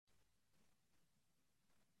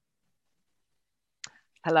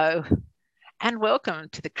Hello, and welcome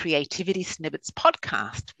to the Creativity Snippets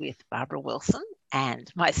podcast with Barbara Wilson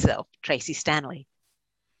and myself, Tracy Stanley.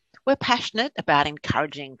 We're passionate about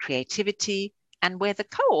encouraging creativity, and we're the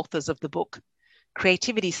co authors of the book,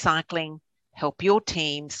 Creativity Cycling: Help Your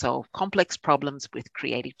Team Solve Complex Problems with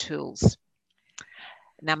Creative Tools.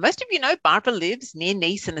 Now, most of you know Barbara lives near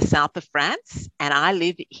Nice in the south of France, and I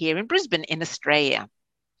live here in Brisbane in Australia.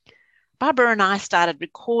 Barbara and I started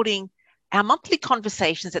recording our monthly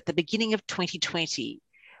conversations at the beginning of 2020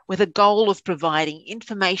 with a goal of providing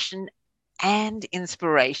information and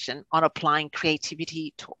inspiration on applying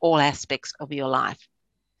creativity to all aspects of your life.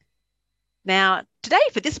 Now, today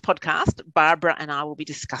for this podcast, Barbara and I will be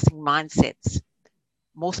discussing mindsets.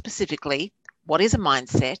 More specifically, what is a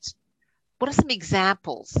mindset? What are some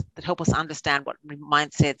examples that help us understand what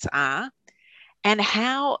mindsets are? And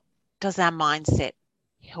how does our mindset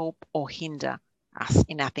help or hinder us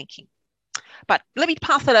in our thinking? But let me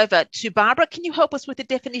pass it over to Barbara. Can you help us with the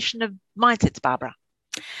definition of mindsets, Barbara?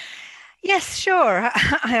 Yes, sure.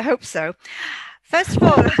 I hope so. First of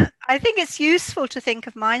all, I think it's useful to think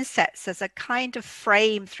of mindsets as a kind of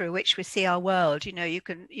frame through which we see our world.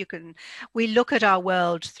 We look at our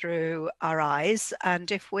world through our eyes,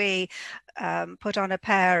 and if we put on a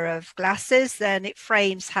pair of glasses, then it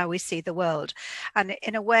frames how we see the world. And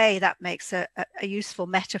in a way, that makes a useful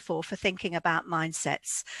metaphor for thinking about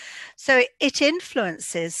mindsets. So it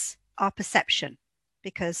influences our perception,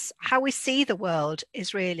 because how we see the world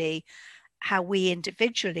is really how we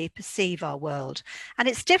individually perceive our world. And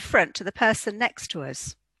it's different to the person next to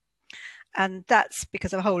us. And that's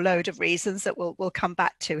because of a whole load of reasons that we'll come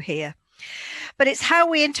back to here. But it's how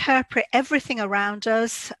we interpret everything around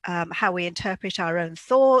us, how we interpret our own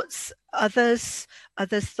thoughts, others'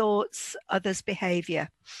 thoughts, others' behavior.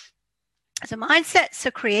 So mindsets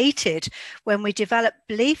are created when we develop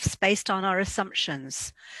beliefs based on our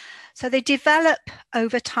assumptions. So they develop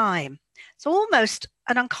over time. It's almost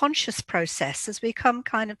an unconscious process as we become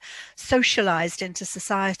kind of socialized into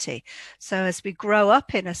society. So as we grow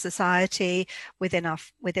up in a society, within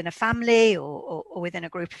a family or within a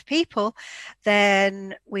group of people,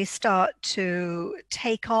 then we start to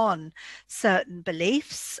take on certain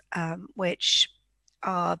beliefs, which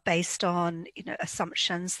are based on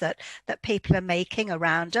assumptions that people are making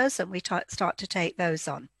around us, and we start to take those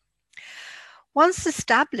on. Once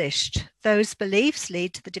established, those beliefs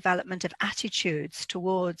lead to the development of attitudes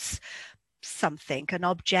towards something, an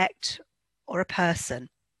object or a person.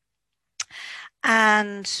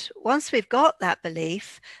 And once we've got that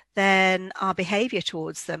belief, then our behavior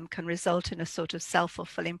towards them can result in a sort of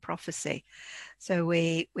self-fulfilling prophecy. So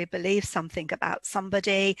we believe something about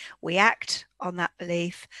somebody, we act on that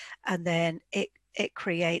belief, and then it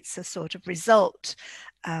creates a sort of result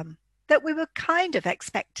that we were kind of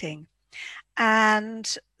expecting.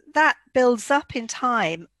 And that builds up in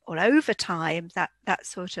time, or over time, that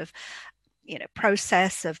sort of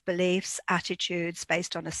process of beliefs, attitudes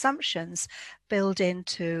based on assumptions build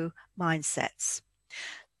into mindsets.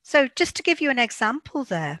 So just to give you an example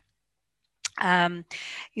there,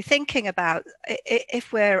 you're thinking about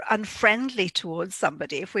if we're unfriendly towards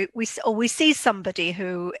somebody, if we see somebody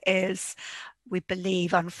who is, we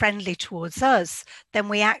believe, unfriendly towards us, then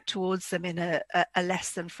we act towards them in a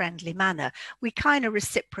less than friendly manner. We kind of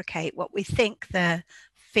reciprocate what we think they're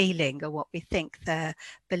feeling or what we think they're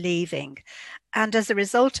believing. And as a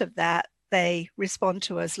result of that, they respond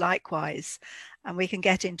to us likewise. And we can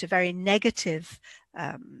get into very negative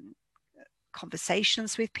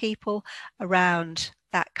conversations with people around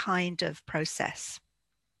that kind of process.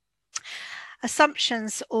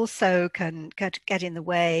 Assumptions also can get in the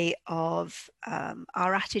way of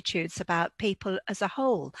our attitudes about people as a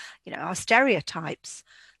whole, our stereotypes.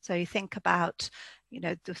 So you think about,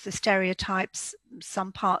 the stereotypes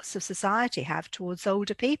some parts of society have towards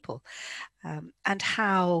older people, and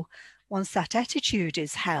how once that attitude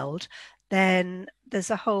is held, then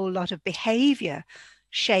there's a whole lot of behavior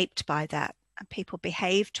shaped by that. And people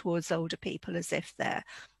behave towards older people as if they're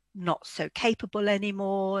not so capable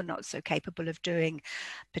anymore, not so capable of doing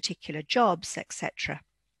particular jobs, etc.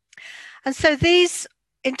 And so these,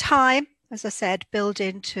 in time, as I said, build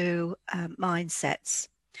into mindsets.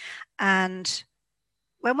 And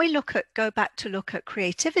when we go back to look at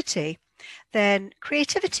creativity, then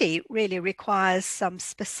creativity really requires some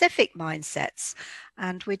specific mindsets.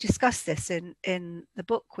 And we discussed this in the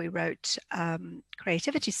book we wrote,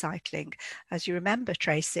 Creativity Cycling, as you remember,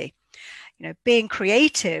 Tracy. Being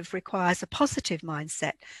creative requires a positive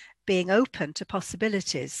mindset, being open to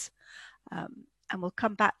possibilities. And we'll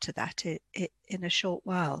come back to that in a short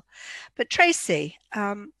while. But Tracy,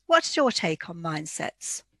 what's your take on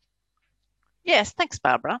mindsets? Yes, thanks,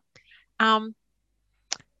 Barbara. Um,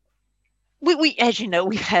 as you know,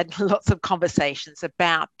 we've had lots of conversations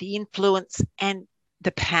about the influence and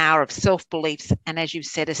the power of self beliefs, and as you've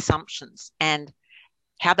said, assumptions, and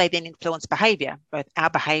how they then influence behavior, both our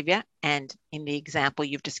behavior and, in the example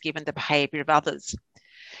you've just given, the behavior of others.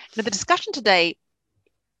 Now, the discussion today,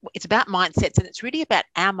 it's about mindsets, and it's really about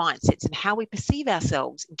our mindsets and how we perceive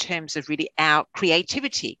ourselves in terms of really our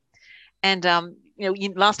creativity. And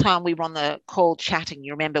last time we were on the call chatting,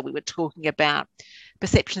 you remember we were talking about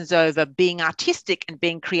perceptions over being artistic and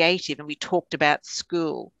being creative, and we talked about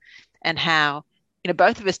school and how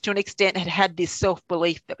both of us to an extent had had this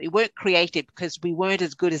self-belief that we weren't creative because we weren't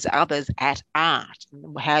as good as others at art,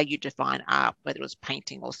 and how you define art, whether it was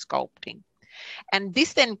painting or sculpting. And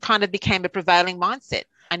this then kind of became a prevailing mindset.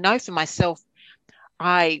 I know for myself,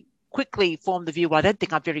 I quickly formed the view, well, I don't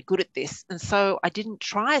think I'm very good at this. And so I didn't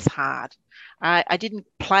try as hard. I didn't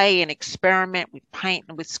play and experiment with paint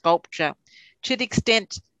and with sculpture to the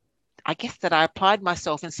extent, I guess, that I applied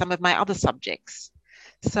myself in some of my other subjects.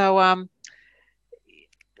 So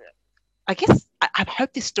I guess I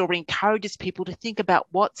hope this story encourages people to think about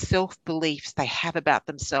what self beliefs they have about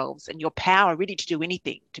themselves and your power really to do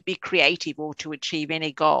anything, to be creative or to achieve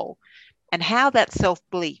any goal, and how that self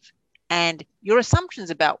belief and your assumptions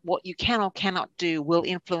about what you can or cannot do will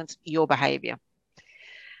influence your behavior.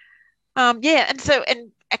 And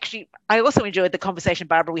actually, I also enjoyed the conversation,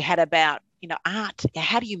 Barbara, we had about art.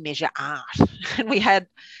 How do you measure art? And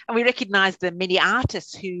we recognized the many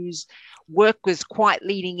artists whose work was quite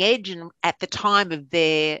leading edge, and at the time of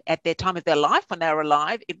their life when they were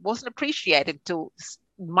alive, it wasn't appreciated until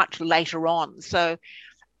much later on. So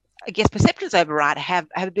I guess perceptions over art have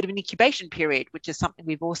a bit of an incubation period, which is something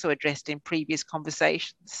we've also addressed in previous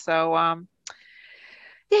conversations. So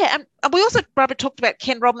yeah, and we also, Barbara, talked about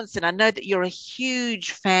Ken Robinson. I know that you're a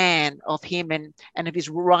huge fan of him and of his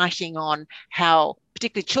writing on how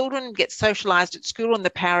particularly children get socialized at school and the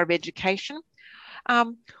power of education.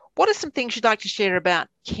 Um, what are some things you'd like to share about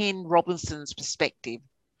Ken Robinson's perspective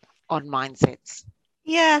on mindsets?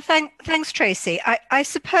 Yeah, thanks, Tracy. I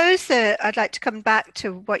suppose that I'd like to come back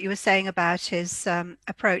to what you were saying about his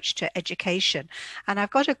approach to education. And I've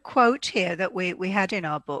got a quote here that we had in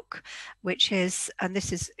our book, which is, and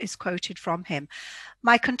this is quoted from him: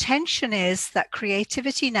 "My contention is that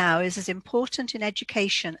creativity now is as important in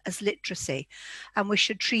education as literacy, and we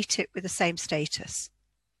should treat it with the same status."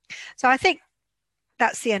 So I think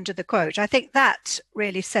that's the end of the quote. I think that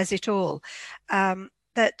really says it all.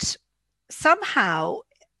 That somehow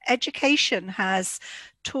education has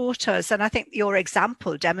taught us, and I think your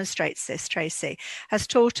example demonstrates this, Tracy, has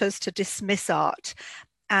taught us to dismiss art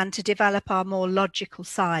and to develop our more logical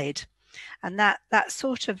side. And that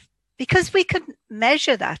sort of, because we can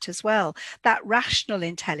measure that as well, that rational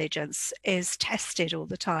intelligence is tested all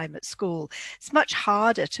the time at school. It's much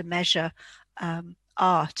harder to measure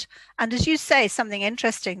art. And as you say, something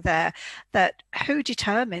interesting there, that who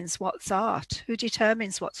determines what's art? Who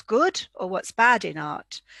determines what's good or what's bad in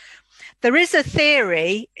art? There is a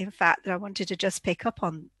theory, in fact, that I wanted to just pick up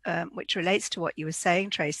on, which relates to what you were saying,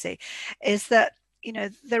 Tracy, is that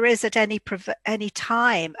there is at any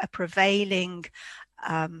time a prevailing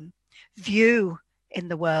view in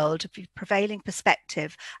the world, a prevailing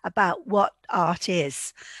perspective about what art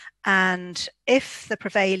is. And if the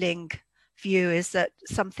prevailing view is that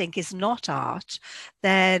something is not art,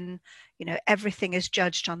 then everything is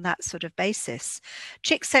judged on that sort of basis.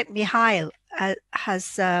 Csikszentmihalyi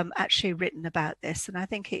has actually written about this, and I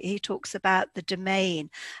think he talks about the domain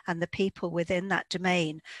and the people within that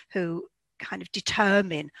domain who kind of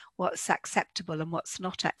determine what's acceptable and what's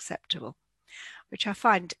not acceptable, which I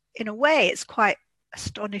find, in a way, it's quite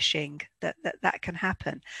astonishing that can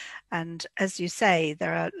happen. And as you say,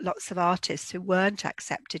 there are lots of artists who weren't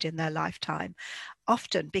accepted in their lifetime,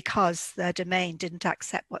 often because their domain didn't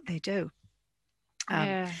accept what they do.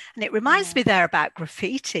 Yeah, And it reminds yeah, me there about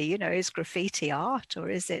graffiti. Is graffiti art, or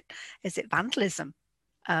is it vandalism?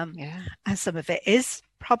 yeah, And some of it is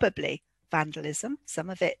probably vandalism. Some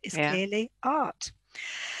of it is yeah, clearly art.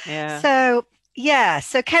 yeah, So yeah,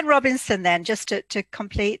 so Ken Robinson then, just to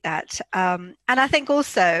complete that, and I think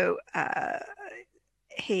also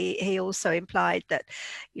he also implied that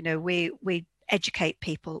we educate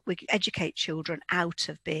people, we educate children out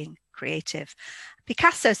of being creative.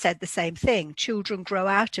 Picasso said the same thing: children grow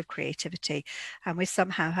out of creativity, and we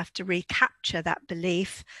somehow have to recapture that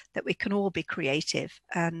belief that we can all be creative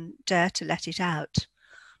and dare to let it out.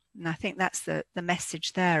 And I think that's the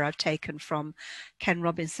message there I've taken from Ken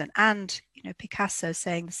Robinson, and Picasso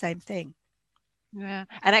saying the same thing. Yeah.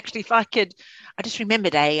 And actually, if I could, I just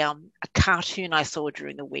remembered a cartoon I saw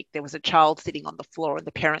during the week. There was a child sitting on the floor, and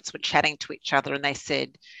the parents were chatting to each other, and they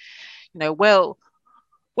said, well,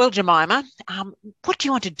 Jemima, what do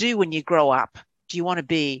you want to do when you grow up? Do you want to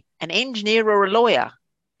be an engineer or a lawyer?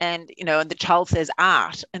 And the child says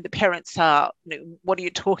art, and the parents are, what are you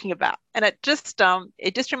talking about? And it just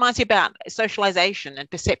reminds you about socialization and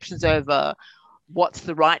perceptions over what's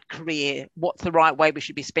the right career, what's the right way we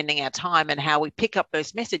should be spending our time, and how we pick up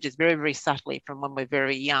those messages very, very subtly from when we're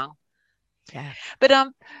very young. Yeah.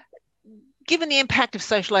 But given the impact of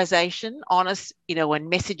socialization on us, and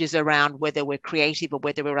messages around whether we're creative or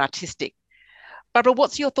whether we're artistic, Barbara,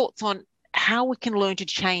 what's your thoughts on how we can learn to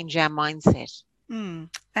change our mindset?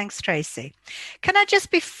 Thanks, Tracy. Can I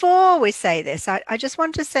just, before we say this, I just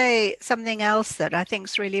want to say something else that I think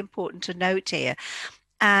is really important to note here.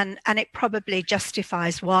 And it probably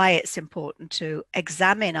justifies why it's important to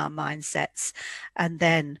examine our mindsets and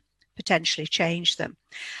then potentially change them.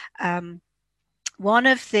 Um, one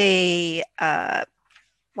of the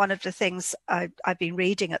things I've been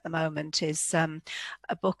reading at the moment is a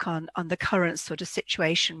book on the current sort of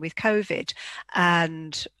situation with COVID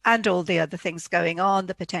and all the other things going on,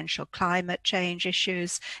 the potential climate change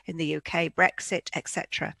issues in the UK, Brexit,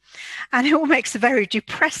 etc. And it all makes a very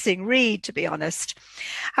depressing read, to be honest.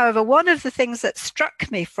 However, one of the things that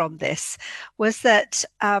struck me from this was that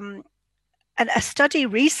a study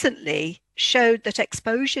recently showed that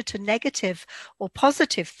exposure to negative or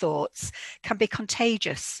positive thoughts can be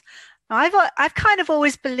contagious. Now, I've kind of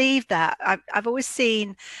always believed that. I've always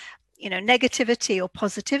seen, negativity or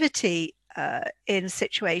positivity in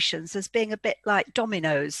situations as being a bit like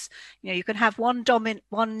dominoes. You can have one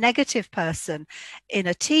negative person in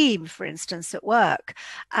a team, for instance, at work,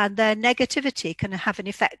 and their negativity can have an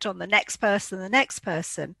effect on the next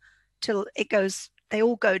person, till they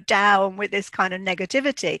all go down with this kind of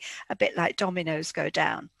negativity, a bit like dominoes go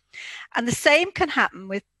down. And the same can happen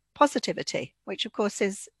with positivity, which of course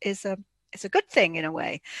is a good thing in a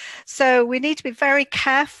way. So we need to be very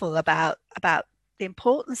careful about the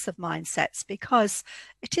importance of mindsets, because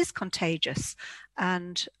it is contagious,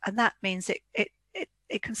 and that means it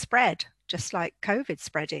can spread, just like COVID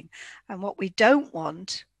spreading. And what we don't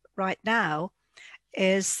want right now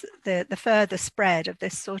is the further spread of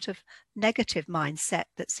this sort of negative mindset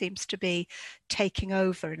that seems to be taking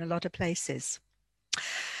over in a lot of places.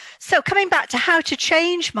 So coming back to how to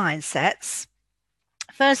change mindsets,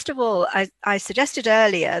 first of all, I suggested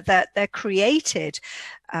earlier that they're created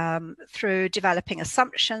through developing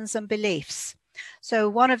assumptions and beliefs. So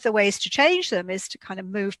one of the ways to change them is to kind of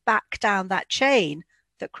move back down that chain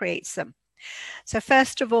that creates them. So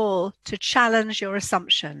first of all, to challenge your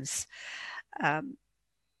assumptions.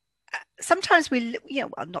 Sometimes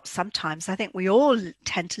not sometimes, I think we all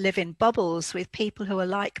tend to live in bubbles with people who are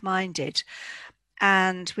like-minded,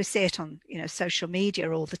 and we see it on, social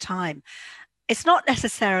media all the time. It's not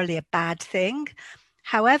necessarily a bad thing.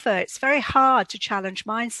 However, it's very hard to challenge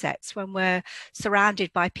mindsets when we're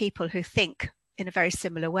surrounded by people who think in a very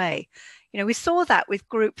similar way. We saw that with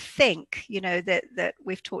groupthink, that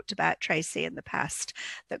we've talked about, Tracy, in the past,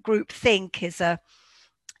 that groupthink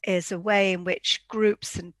is a way in which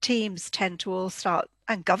groups and teams tend to all start,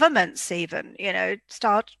 and governments even,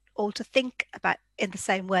 start all to think about in the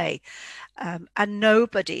same way. And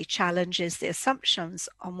nobody challenges the assumptions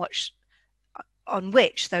on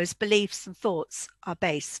which those beliefs and thoughts are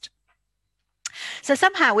based. So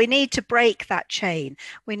somehow we need to break that chain.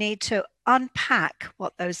 We need to unpack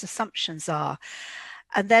what those assumptions are,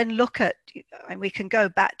 and then look at, and we can go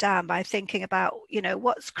back down by thinking about,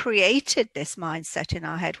 what's created this mindset in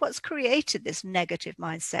our head? What's created this negative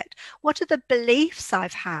mindset? What are the beliefs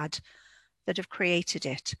I've had that have created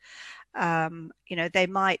it? They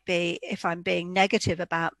might be, if I'm being negative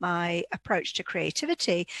about my approach to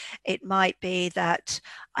creativity, it might be that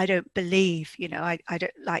I don't believe, I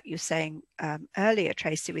don't, like you saying earlier,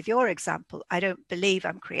 Tracy, with your example, I don't believe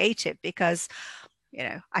I'm creative because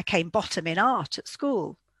I came bottom in art at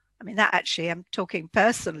school. I mean, that actually, I'm talking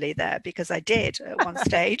personally there, because I did at one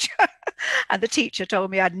stage. And the teacher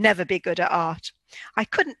told me I'd never be good at art. I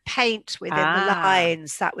couldn't paint within the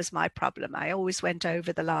lines. That was my problem. I always went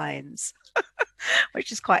over the lines,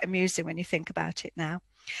 which is quite amusing when you think about it now.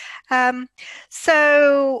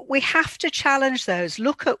 So we have to challenge those,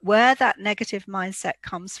 look at where that negative mindset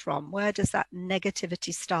comes from. Where does that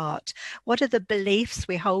negativity start? What are the beliefs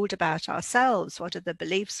we hold about ourselves? What are the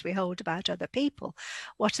beliefs we hold about other people?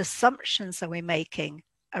 What assumptions are we making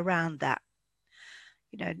around that?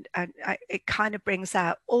 And it kind of brings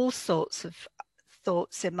out all sorts of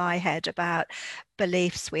thoughts in my head about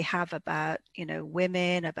beliefs we have about,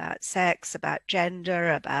 women, about sex, about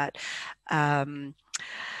gender, about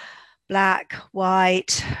black,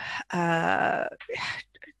 white,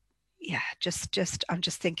 yeah, I'm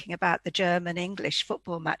just thinking about the German English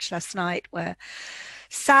football match last night, where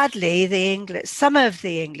sadly some of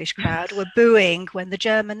the English crowd were booing when the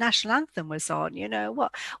German national anthem was on.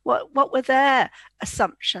 What were their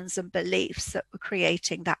assumptions and beliefs that were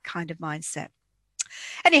creating that kind of mindset?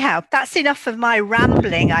 Anyhow, that's enough of my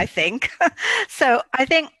rambling, I think. So I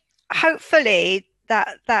think hopefully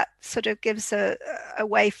that sort of gives a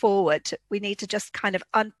way forward. We need to just kind of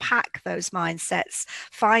unpack those mindsets,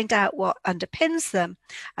 find out what underpins them,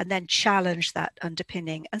 and then challenge that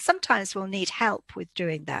underpinning. And sometimes we'll need help with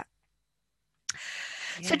doing that.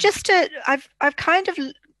 Yeah. So I've kind of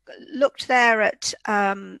looked there at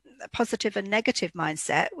a positive and negative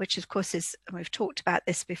mindset, which of course is, and we've talked about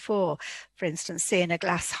this before, for instance, seeing a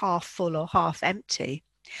glass half full or half empty.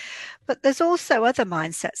 But there's also other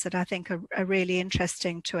mindsets that I think are really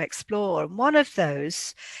interesting to explore. And one of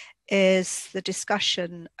those is the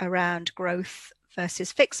discussion around growth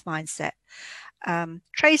versus fixed mindset.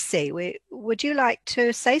 Tracy, would you like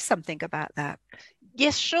to say something about that?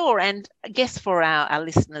 Yes, sure. And I guess for our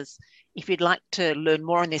listeners, if you'd like to learn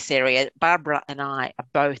more in this area, Barbara and I are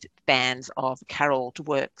both fans of Carol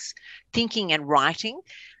Dweck's thinking and writing.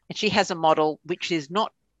 And she has a model which is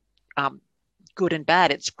not good and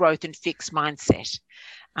bad. It's growth and fixed mindset.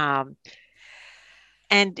 And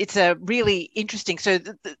it's a really interesting. So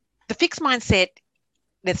the fixed mindset,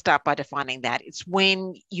 let's start by defining that. It's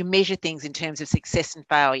when you measure things in terms of success and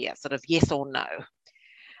failure, sort of yes or no.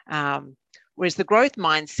 Whereas the growth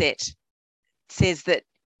mindset says that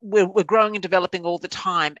we're growing and developing all the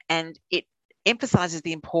time, and it emphasizes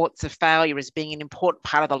the importance of failure as being an important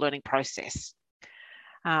part of the learning process.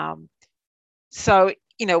 So,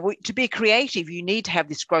 to be creative, you need to have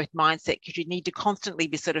this growth mindset, because you need to constantly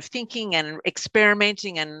be sort of thinking and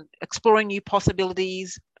experimenting and exploring new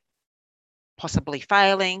possibilities, possibly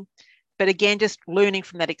failing, but again, just learning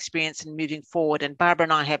from that experience and moving forward. And Barbara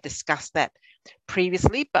and I have discussed that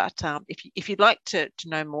previously, but if you'd like to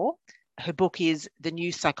know more, her book is The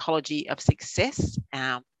New Psychology of Success,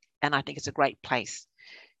 and I think it's a great place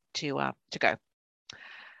to go.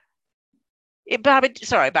 Barbara,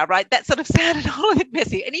 that sort of sounded a little bit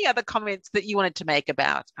messy. Any other comments that you wanted to make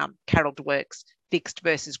about Carol Dweck's fixed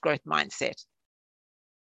versus growth mindset?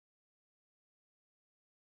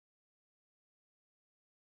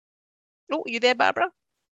 Oh, you there, Barbara?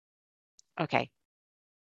 Okay.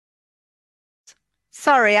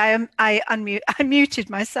 Sorry, I muted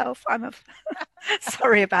myself.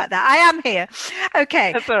 Sorry about that. I am here.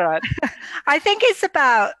 Okay. That's all right. I think it's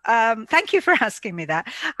about, thank you for asking me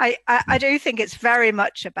that. I do think it's very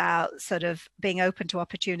much about sort of being open to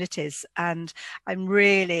opportunities. And I'm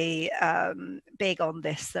really big on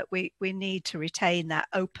this, that we need to retain that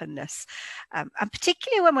openness. And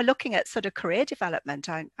particularly when we're looking at sort of career development,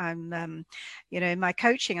 I'm in my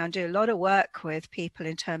coaching, I do a lot of work with people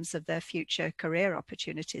in terms of their future career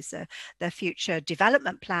opportunities, their future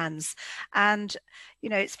development plans. And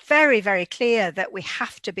it's very, very clear that we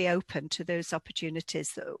have to be open to those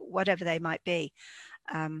opportunities, whatever they might be.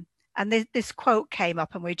 And this quote came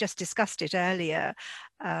up, and we just discussed it earlier,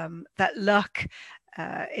 that luck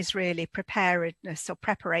is really preparedness or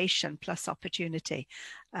preparation plus opportunity.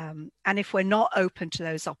 And if we're not open to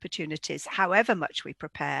those opportunities, however much we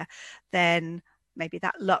prepare, then maybe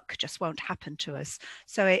that luck just won't happen to us.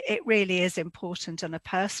 So it really is important on a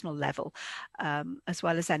personal level, as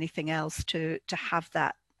well as anything else, to have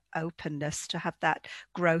that openness, to have that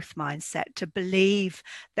growth mindset, to believe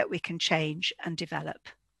that we can change and develop.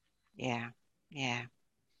 Yeah.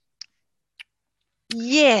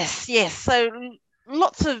 Yes. So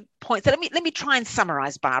lots of points. So let me try and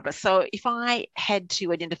summarize, Barbara. So if I had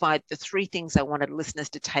to identify the three things I wanted listeners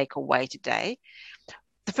to take away today,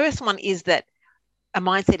 the first one is that a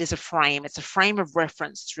mindset is a frame. It's a frame of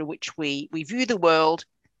reference through which we view the world,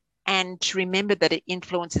 and to remember that it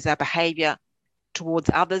influences our behavior towards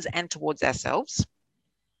others and towards ourselves.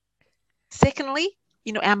 Secondly,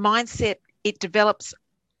 our mindset, it develops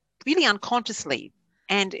really unconsciously,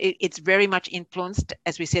 and it's very much influenced,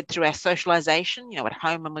 as we said, through our socialization, at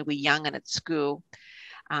home when we were young and at school.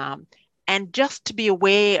 And just to be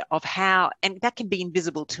aware of how, and that can be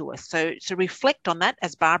invisible to us. So reflect on that,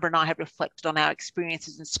 as Barbara and I have reflected on our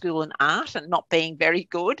experiences in school and art and not being very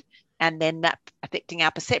good, and then that affecting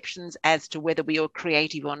our perceptions as to whether we are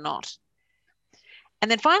creative or not. And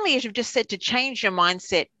then finally, as you've just said, to change your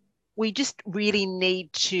mindset, we just really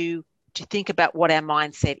need to think about what our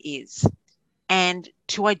mindset is. and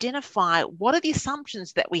to identify what are the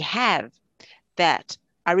assumptions that we have that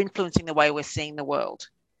are influencing the way we're seeing the world.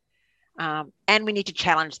 And we need to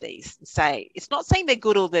challenge these and say, it's not saying they're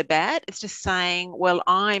good or they're bad. It's just saying, well,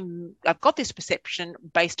 I've got this perception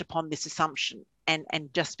based upon this assumption,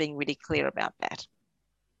 and just being really clear about that.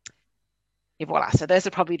 Et voila. So those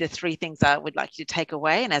are probably the three things I would like you to take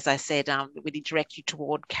away. And as I said, really direct you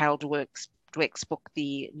toward Carol Dweck's book,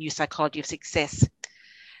 The New Psychology of Success.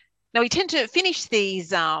 Now, we tend to finish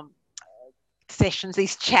these sessions,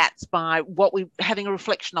 these chats, by having a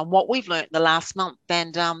reflection on what we've learned in the last month.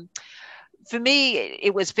 And for me,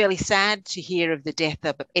 it was fairly sad to hear of the death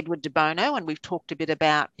of Edward de Bono, and we've talked a bit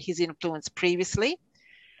about his influence previously.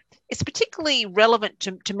 It's particularly relevant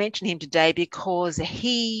to mention him today because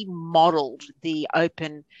he modeled the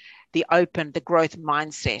growth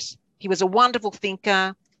mindset. He was a wonderful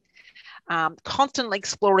thinker, constantly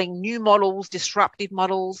exploring new models, disruptive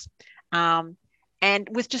models, and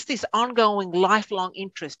with just this ongoing lifelong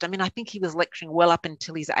interest. I mean, I think he was lecturing well up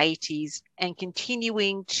until his 80s and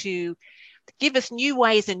continuing to give us new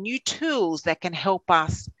ways and new tools that can help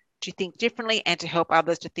us to think differently and to help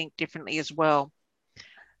others to think differently as well.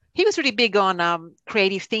 He was really big on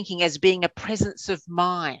creative thinking as being a presence of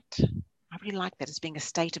mind. I really like that, as being a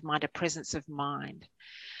state of mind, a presence of mind.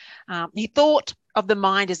 He thought of the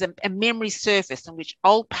mind as a memory surface in which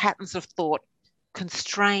old patterns of thought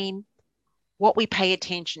constrain what we pay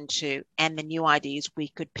attention to and the new ideas we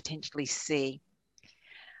could potentially see.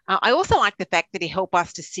 I also like the fact that he helped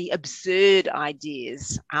us to see absurd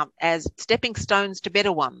ideas as stepping stones to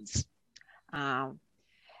better ones.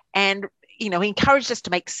 And he encouraged us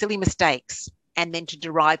to make silly mistakes and then to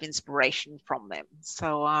derive inspiration from them.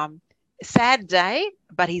 So a sad day,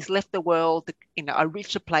 but he's left the world, a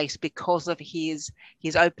richer place because of his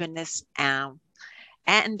openness and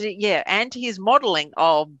his modeling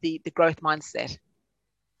of the growth mindset.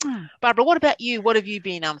 Barbara, what about you? What have you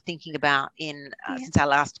been thinking about since our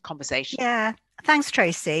last conversation? Yeah, thanks,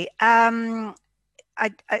 Tracy.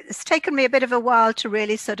 It's taken me a bit of a while to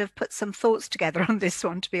really sort of put some thoughts together on this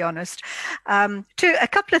one, to be honest. A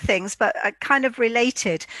couple of things, but kind of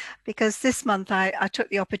related, because this month I took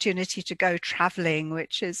the opportunity to go traveling,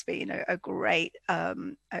 which has been a great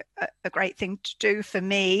thing to do for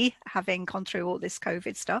me, having gone through all this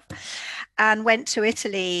COVID stuff, and went to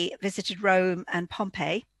Italy, visited Rome and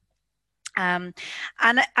Pompeii. And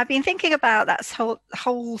I've been thinking about that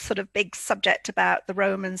whole sort of big subject about the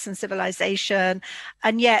Romans and civilization,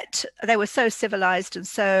 and yet they were so civilized and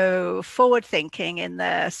so forward thinking in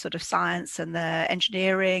their sort of science and their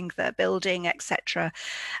engineering, their building, etc.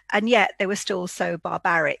 And yet they were still so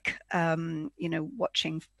barbaric,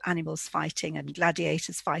 watching animals fighting and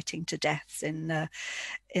gladiators fighting to deaths in their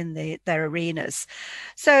arenas.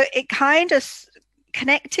 So it kind of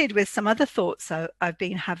connected with some other thoughts I've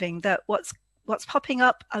been having, that what's popping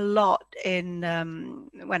up a lot in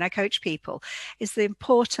when I coach people is the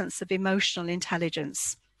importance of emotional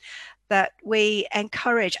intelligence, that we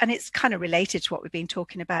encourage, and it's kind of related to what we've been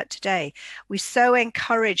talking about today. We so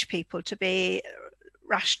encourage people to be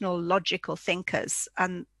rational, logical thinkers,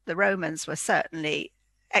 and the Romans were certainly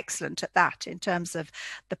excellent at that in terms of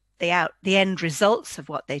the end results of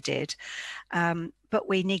what they did, but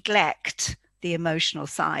we neglect the emotional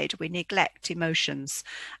side. We neglect emotions.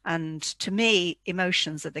 And to me,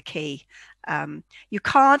 emotions are the key. You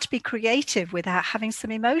can't be creative without having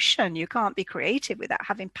some emotion. You can't be creative without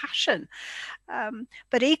having passion.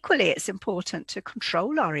 But equally, it's important to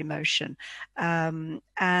control our emotion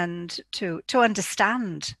and to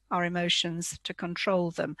understand our emotions, to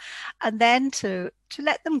control them, and then to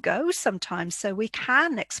let them go sometimes so we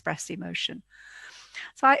can express emotion.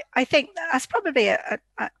 So I think that's probably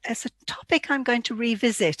it's a topic I'm going to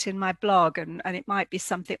revisit in my blog, and it might be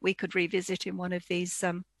something we could revisit in one of these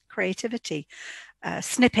creativity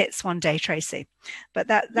snippets one day, Tracy. But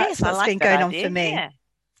that's what's been going on for me. Yeah.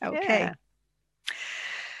 Okay. Yeah.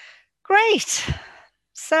 Great.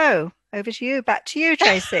 So over to you, back to you,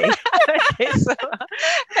 Tracy. Okay, so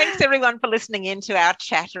thanks everyone for listening in to our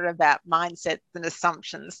chatter about mindsets and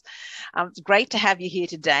assumptions. It's great to have you here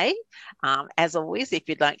today. As always, if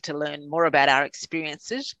you'd like to learn more about our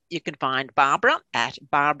experiences, you can find Barbara at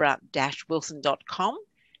barbara-wilson.com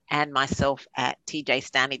and myself at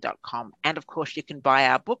tjstanley.com. And of course, you can buy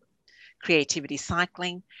our book, Creativity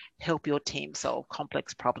Cycling, Help Your Team Solve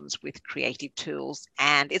Complex Problems with Creative Tools.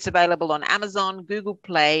 And it's available on Amazon, Google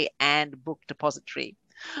Play, and Book Depository.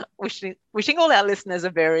 Wishing all our listeners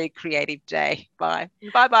a very creative day. Bye.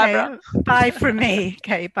 Bye, Barbara. Okay, bye from me.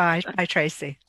 Okay, bye. Bye, Tracy.